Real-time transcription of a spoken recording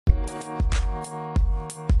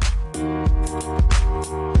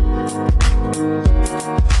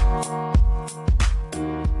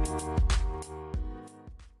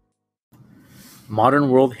Modern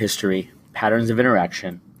World History, Patterns of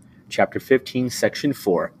Interaction, Chapter 15, Section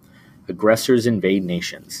 4, Aggressors Invade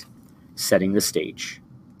Nations, Setting the Stage.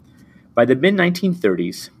 By the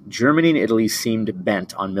mid-1930s, Germany and Italy seemed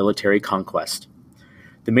bent on military conquest.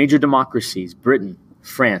 The major democracies, Britain,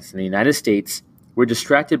 France, and the United States, were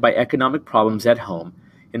distracted by economic problems at home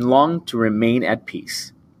and longed to remain at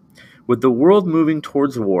peace. With the world moving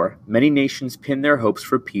towards war, many nations pinned their hopes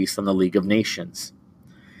for peace on the League of Nations.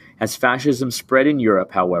 As fascism spread in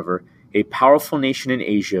Europe, however, a powerful nation in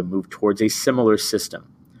Asia moved towards a similar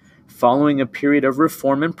system. Following a period of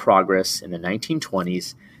reform and progress in the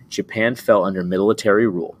 1920s, Japan fell under military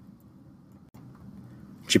rule.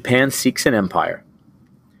 Japan seeks an empire.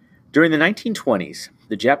 During the 1920s,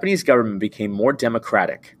 the Japanese government became more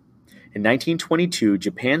democratic. In 1922,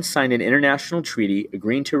 Japan signed an international treaty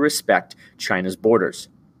agreeing to respect China's borders.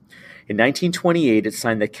 In 1928, it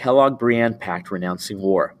signed the Kellogg-Briand Pact renouncing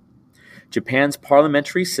war. Japan's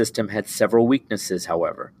parliamentary system had several weaknesses,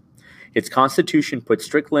 however. Its constitution put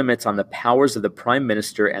strict limits on the powers of the prime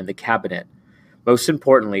minister and the cabinet. Most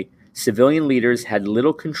importantly, civilian leaders had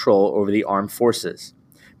little control over the armed forces.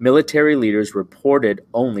 Military leaders reported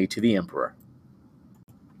only to the emperor.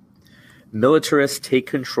 Militarists take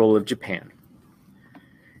control of Japan.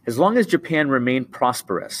 As long as Japan remained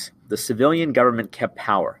prosperous, the civilian government kept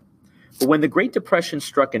power. But when the Great Depression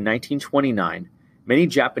struck in 1929, many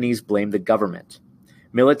Japanese blamed the government.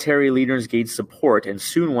 Military leaders gained support and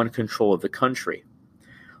soon won control of the country.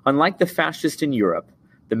 Unlike the fascists in Europe,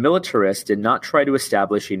 the militarists did not try to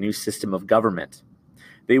establish a new system of government.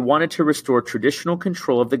 They wanted to restore traditional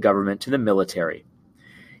control of the government to the military.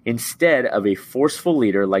 Instead of a forceful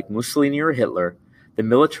leader like Mussolini or Hitler, the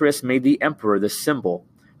militarists made the emperor the symbol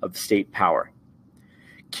of state power.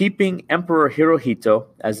 Keeping Emperor Hirohito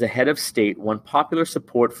as the head of state won popular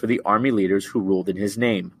support for the army leaders who ruled in his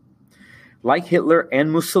name. Like Hitler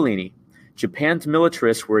and Mussolini, Japan's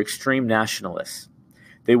militarists were extreme nationalists.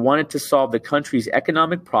 They wanted to solve the country's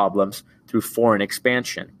economic problems through foreign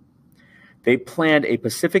expansion. They planned a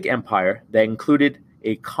Pacific Empire that included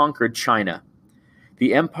a conquered China.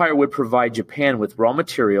 The empire would provide Japan with raw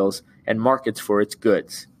materials and markets for its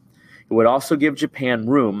goods. It would also give Japan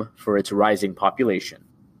room for its rising population.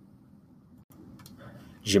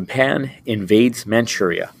 Japan invades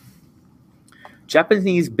Manchuria.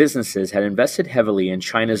 Japanese businesses had invested heavily in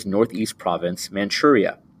China's northeast province,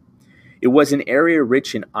 Manchuria. It was an area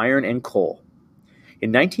rich in iron and coal.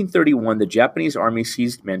 In 1931, the Japanese army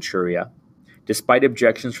seized Manchuria, despite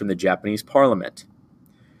objections from the Japanese parliament.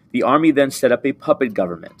 The army then set up a puppet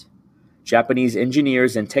government. Japanese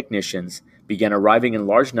engineers and technicians began arriving in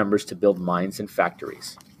large numbers to build mines and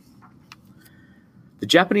factories. The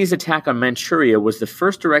Japanese attack on Manchuria was the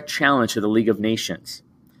first direct challenge to the League of Nations.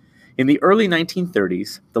 In the early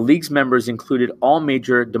 1930s, the League's members included all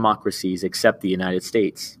major democracies except the United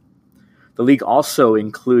States. The League also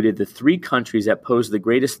included the three countries that posed the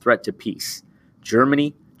greatest threat to peace: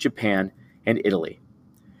 Germany, Japan, and Italy.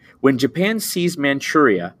 When Japan seized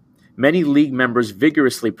Manchuria, many League members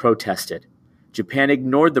vigorously protested. Japan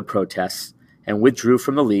ignored the protests and withdrew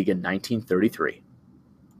from the League in 1933.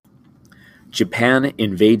 Japan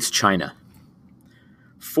invades China.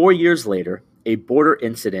 4 years later, a border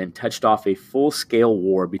incident touched off a full-scale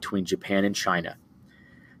war between Japan and China.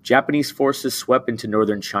 Japanese forces swept into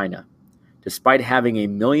northern China. Despite having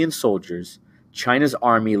 1 million soldiers, China's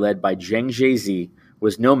army led by Zheng Jiezi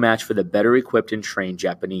was no match for the better-equipped and trained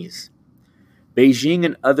Japanese. Beijing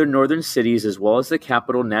and other northern cities, as well as the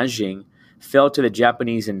capital Nanjing, fell to the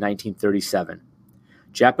Japanese in 1937.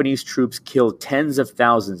 Japanese troops killed tens of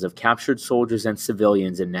thousands of captured soldiers and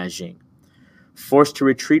civilians in Nanjing. Forced to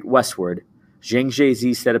retreat westward, Zheng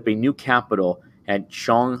Jiezi set up a new capital at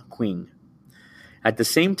Chongqing. At the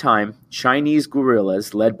same time, Chinese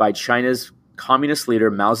guerrillas, led by China's communist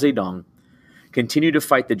leader Mao Zedong, continued to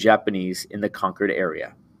fight the Japanese in the conquered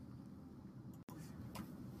area.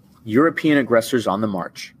 European aggressors on the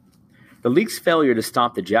march. The League's failure to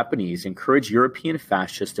stop the Japanese encouraged European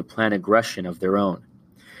fascists to plan aggression of their own.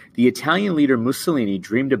 The Italian leader Mussolini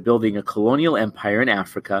dreamed of building a colonial empire in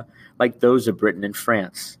Africa like those of Britain and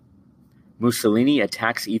France. Mussolini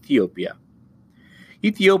attacks Ethiopia.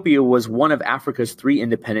 Ethiopia was one of Africa's 3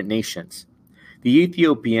 independent nations. The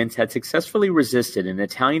Ethiopians had successfully resisted an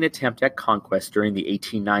Italian attempt at conquest during the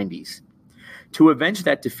 1890s. To avenge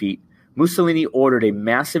that defeat, Mussolini ordered a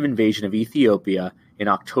massive invasion of Ethiopia in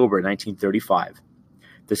October 1935.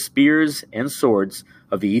 The spears and swords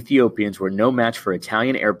of the Ethiopians were no match for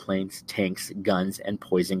Italian airplanes, tanks, guns, and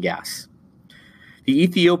poison gas. The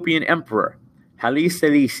Ethiopian emperor, Haile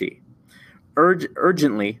Selassie,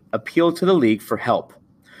 urgently appealed to the League for help.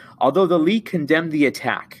 Although the League condemned the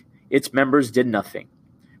attack, its members did nothing.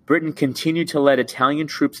 Britain continued to let Italian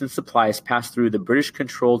troops and supplies pass through the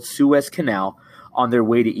British-controlled Suez Canal on their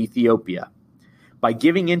way to Ethiopia. By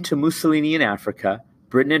giving in to Mussolini in Africa,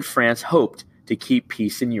 Britain and France hoped to keep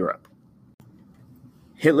peace in Europe.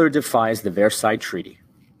 Hitler defies the Versailles Treaty.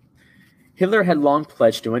 Hitler had long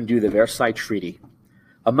pledged to undo the Versailles Treaty.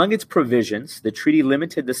 Among its provisions, the treaty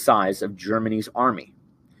limited the size of Germany's army.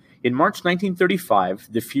 In March 1935,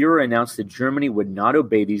 the Führer announced that Germany would not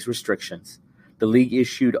obey these restrictions. The League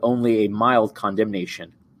issued only a mild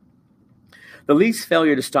condemnation. The League's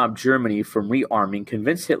failure to stop Germany from rearming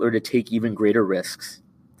convinced Hitler to take even greater risks.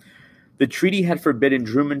 The treaty had forbidden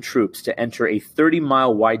German troops to enter a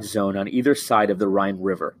 30-mile wide zone on either side of the Rhine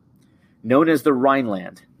River. Known as the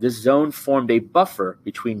Rhineland, this zone formed a buffer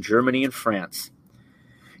between Germany and France.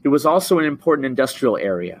 It was also an important industrial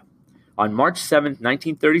area. On March 7,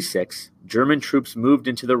 1936, German troops moved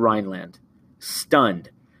into the Rhineland. Stunned,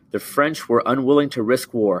 the French were unwilling to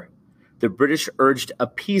risk war. The British urged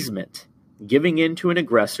appeasement, giving in to an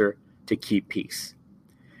aggressor to keep peace.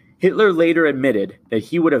 Hitler later admitted that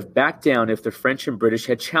he would have backed down if the French and British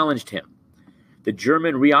had challenged him. The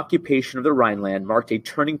German reoccupation of the Rhineland marked a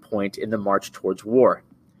turning point in the march towards war.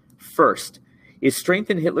 First, it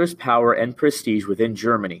strengthened Hitler's power and prestige within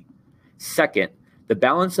Germany. Second, the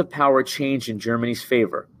balance of power changed in Germany's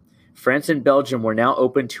favor. France and Belgium were now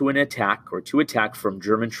open to an attack from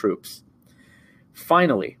German troops.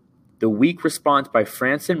 Finally, the weak response by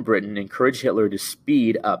France and Britain encouraged Hitler to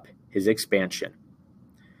speed up his expansion.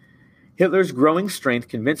 Hitler's growing strength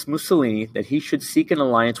convinced Mussolini that he should seek an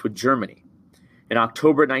alliance with Germany. In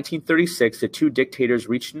October 1936, the two dictators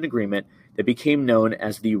reached an agreement that became known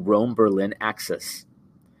as the Rome-Berlin Axis.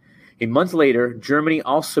 A month later, Germany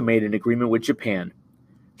also made an agreement with Japan.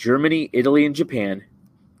 Germany, Italy, and Japan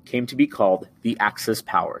came to be called the Axis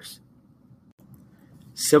powers.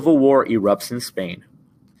 Civil war erupts in Spain.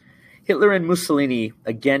 Hitler and Mussolini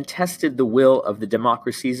again tested the will of the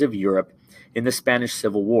democracies of Europe in the Spanish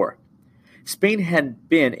Civil War. Spain had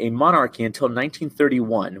been a monarchy until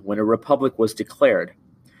 1931, when a republic was declared.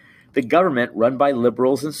 The government, run by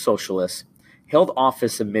liberals and socialists, held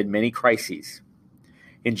office amid many crises.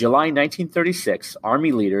 In July 1936,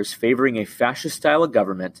 army leaders favoring a fascist style of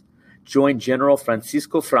government joined General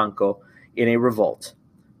Francisco Franco in a revolt.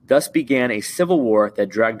 Thus began a civil war that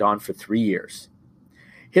dragged on for 3 years.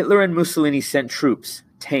 Hitler and Mussolini sent troops,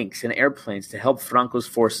 tanks, and airplanes to help Franco's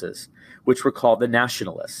forces, which were called the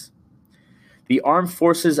Nationalists. The armed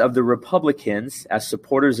forces of the Republicans, as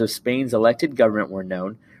supporters of Spain's elected government were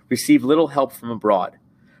known, received little help from abroad.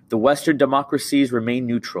 The Western democracies remained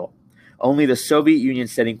neutral. Only the Soviet Union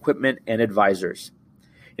sent equipment and advisors.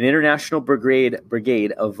 An international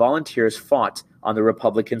brigade of volunteers fought on the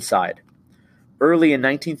Republican side. Early in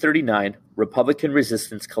 1939, Republican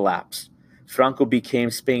resistance collapsed. Franco became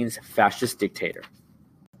Spain's fascist dictator.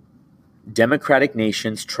 Democratic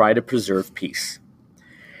nations try to preserve peace.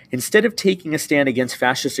 Instead of taking a stand against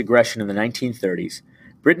fascist aggression in the 1930s,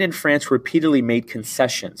 Britain and France repeatedly made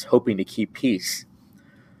concessions, hoping to keep peace.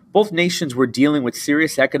 Both nations were dealing with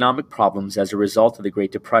serious economic problems as a result of the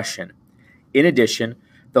Great Depression. In addition,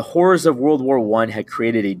 the horrors of World War I had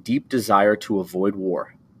created a deep desire to avoid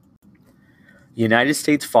war. The United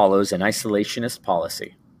States follows an isolationist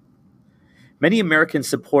policy. Many Americans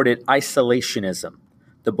supported isolationism,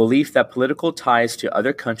 the belief that political ties to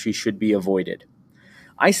other countries should be avoided.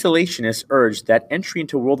 Isolationists urged that entry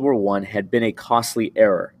into World War I had been a costly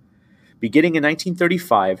error. Beginning in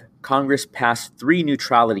 1935, Congress passed 3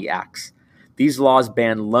 neutrality acts. These laws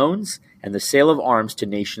banned loans and the sale of arms to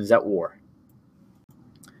nations at war.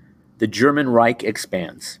 The German Reich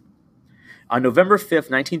expands. On November 5,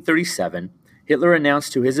 1937, Hitler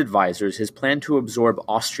announced to his advisors his plan to absorb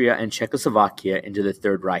Austria and Czechoslovakia into the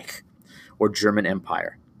Third Reich, or German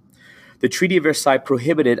Empire. The Treaty of Versailles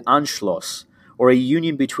prohibited Anschluss, or a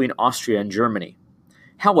union between Austria and Germany.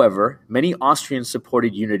 However, many Austrians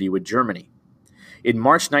supported unity with Germany. In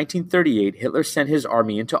March 1938, Hitler sent his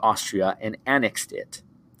army into Austria and annexed it.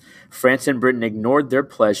 France and Britain ignored their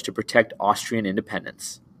pledge to protect Austrian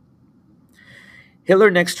independence. Hitler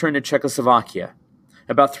next turned to Czechoslovakia.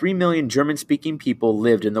 About 3 million German-speaking people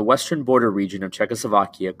lived in the western border region of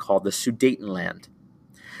Czechoslovakia called the Sudetenland.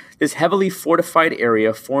 This heavily fortified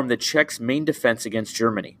area formed the Czechs' main defense against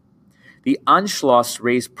Germany. The Anschluss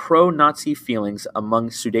raised pro-Nazi feelings among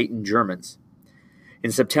Sudeten Germans.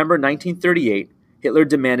 In September 1938, Hitler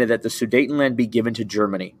demanded that the Sudetenland be given to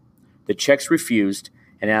Germany. The Czechs refused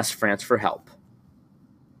and asked France for help.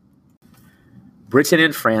 Britain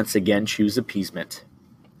and France again choose appeasement.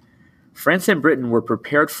 France and Britain were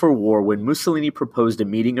prepared for war when Mussolini proposed a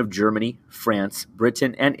meeting of Germany, France,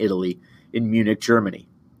 Britain, and Italy in Munich, Germany.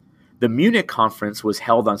 The Munich Conference was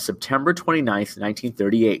held on September 29,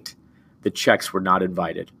 1938. The Czechs were not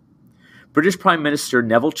invited. British Prime Minister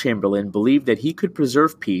Neville Chamberlain believed that he could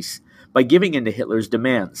preserve peace by giving in to Hitler's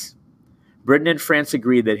demands. Britain and France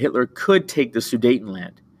agreed that Hitler could take the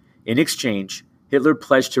Sudetenland. In exchange, Hitler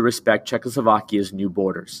pledged to respect Czechoslovakia's new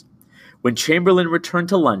borders. When Chamberlain returned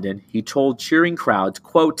to London, he told cheering crowds,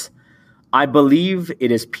 quote, "I believe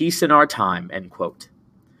it is peace in our time," end quote.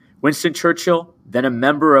 Winston Churchill, then a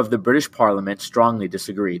member of the British Parliament, strongly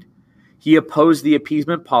disagreed. He opposed the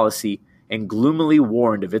appeasement policy and gloomily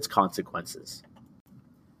warned of its consequences.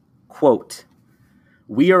 Quote,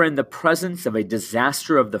 "We are in the presence of a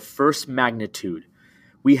disaster of the first magnitude.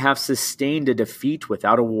 We have sustained a defeat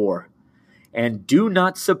without a war. And do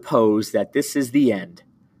not suppose that this is the end.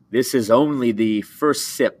 This is only the first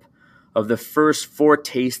sip of the first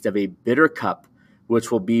foretaste of a bitter cup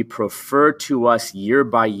which will be proffered to us year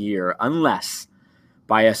by year, unless,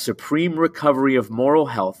 by a supreme recovery of moral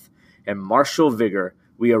health and martial vigor,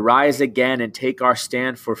 we arise again and take our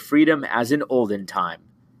stand for freedom as in olden time."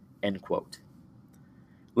 End quote.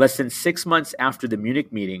 Less than 6 months after the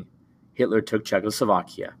Munich meeting, Hitler took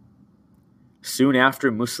Czechoslovakia. Soon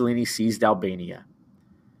after, Mussolini seized Albania.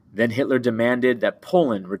 Then Hitler demanded that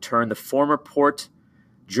Poland return the former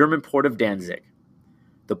German port of Danzig.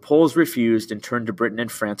 The Poles refused and turned to Britain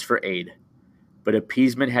and France for aid, but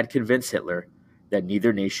appeasement had convinced Hitler that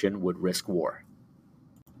neither nation would risk war.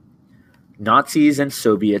 Nazis and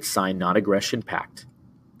Soviets signed non-aggression pact.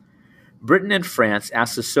 Britain and France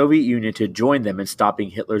asked the Soviet Union to join them in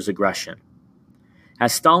stopping Hitler's aggression.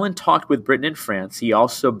 As Stalin talked with Britain and France, he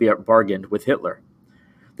also bargained with Hitler.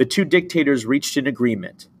 The two dictators reached an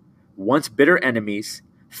agreement. Once bitter enemies,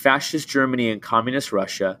 Fascist Germany and Communist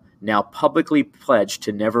Russia now publicly pledged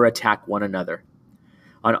to never attack one another.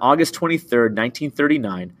 On August 23,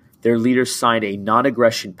 1939, their leaders signed a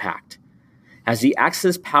non-aggression pact. As the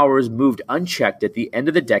Axis powers moved unchecked at the end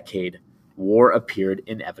of the decade, war appeared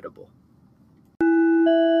inevitable.